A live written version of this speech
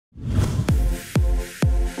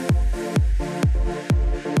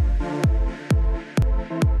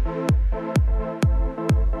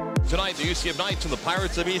The UCF Knights and the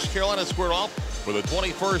Pirates of East Carolina square off for the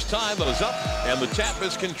 21st time. That is up, and the tap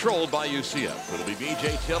is controlled by UCF. It'll be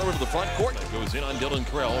B.J. Taylor into the front court. Goes in on Dylan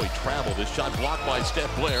Carell. He traveled. His shot blocked by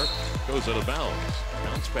Steph Blair. Goes out of bounds.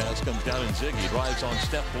 Bounce pass comes down and Ziggy drives on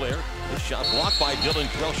Steph Blair. His shot blocked by Dylan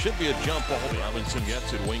Carell. Should be a jump ball. Robinson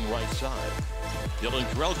gets it wing right side. Dylan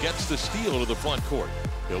Carell gets the steal to the front court.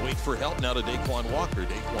 He'll wait for help now to Daquan Walker.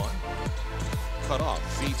 Daquan cut off,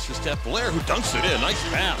 feeds to Steph Blair, who dunks it in. Nice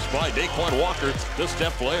pass by Daquan Walker to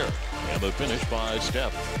Steph Blair. And the finish by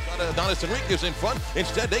Steph. Adonis Enriquez in front.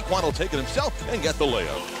 Instead, Daquan will take it himself and get the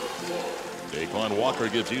layup. Daquan Walker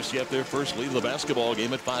gives UCF their first lead of the basketball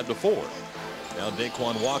game at 5-4. Now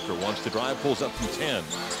Daquan Walker wants to drive, pulls up from 10.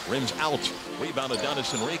 Rims out. Rebound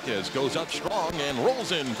Adonis Enriquez. Goes up strong and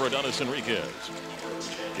rolls in for Adonis Enriquez.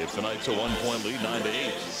 Gives the Knights a 1-point lead,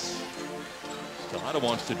 9-8. Tejada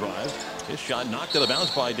wants to drive. His shot knocked out of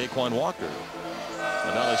bounds by Daquan Walker.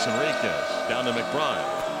 Adonis Enriquez down to McBride.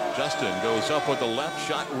 Justin goes up with the left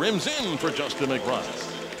shot, rims in for Justin McBride.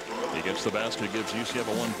 He gets the basket, gives UCF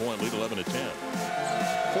a 1-point lead, 11-10.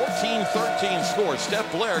 14-13 score.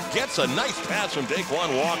 Steph Blair gets a nice pass from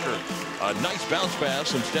Daquan Walker. A nice bounce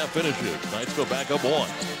pass, and Steph finishes. Knights go back up 1.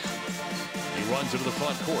 He runs into the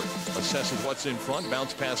front court, assesses what's in front,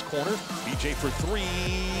 bounce pass corner. BJ for 3,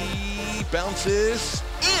 bounces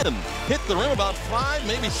in. Hit the rim about 5,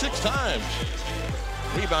 maybe 6 times.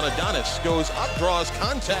 Rebound Adonis goes up, draws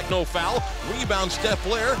contact, no foul. Rebound Steph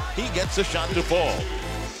Blair, he gets the shot to fall.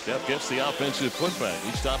 Steph gets the offensive putback.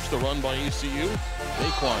 He stops the run by ECU.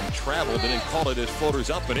 Daquan traveled and then called it his floaters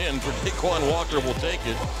up and in for Daquan Walker will take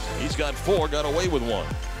it. He's got 4, got away with 1.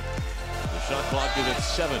 The shot clock is at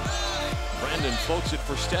 7. Brandon floats it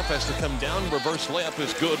for Steph, has to come down. Reverse layup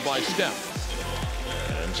is good by Steph.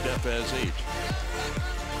 And Steph has 8.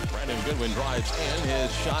 Brandon Goodwin drives in. His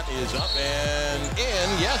shot is up and in.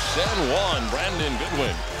 Yes, and 1. Brandon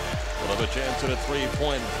Goodwin will have a chance at a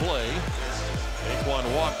 3-point play. Daquan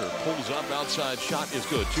Walker pulls up, outside shot is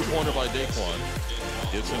good. 2-pointer by Daquan.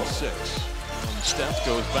 Gives him 6. Steph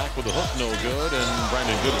goes back with the hook, no good, and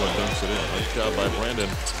Brandon Goodwin dunks it in. Nice job by Brandon.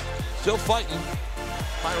 Still fighting.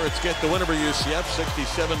 Pirates get the win over UCF,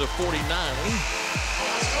 67-49.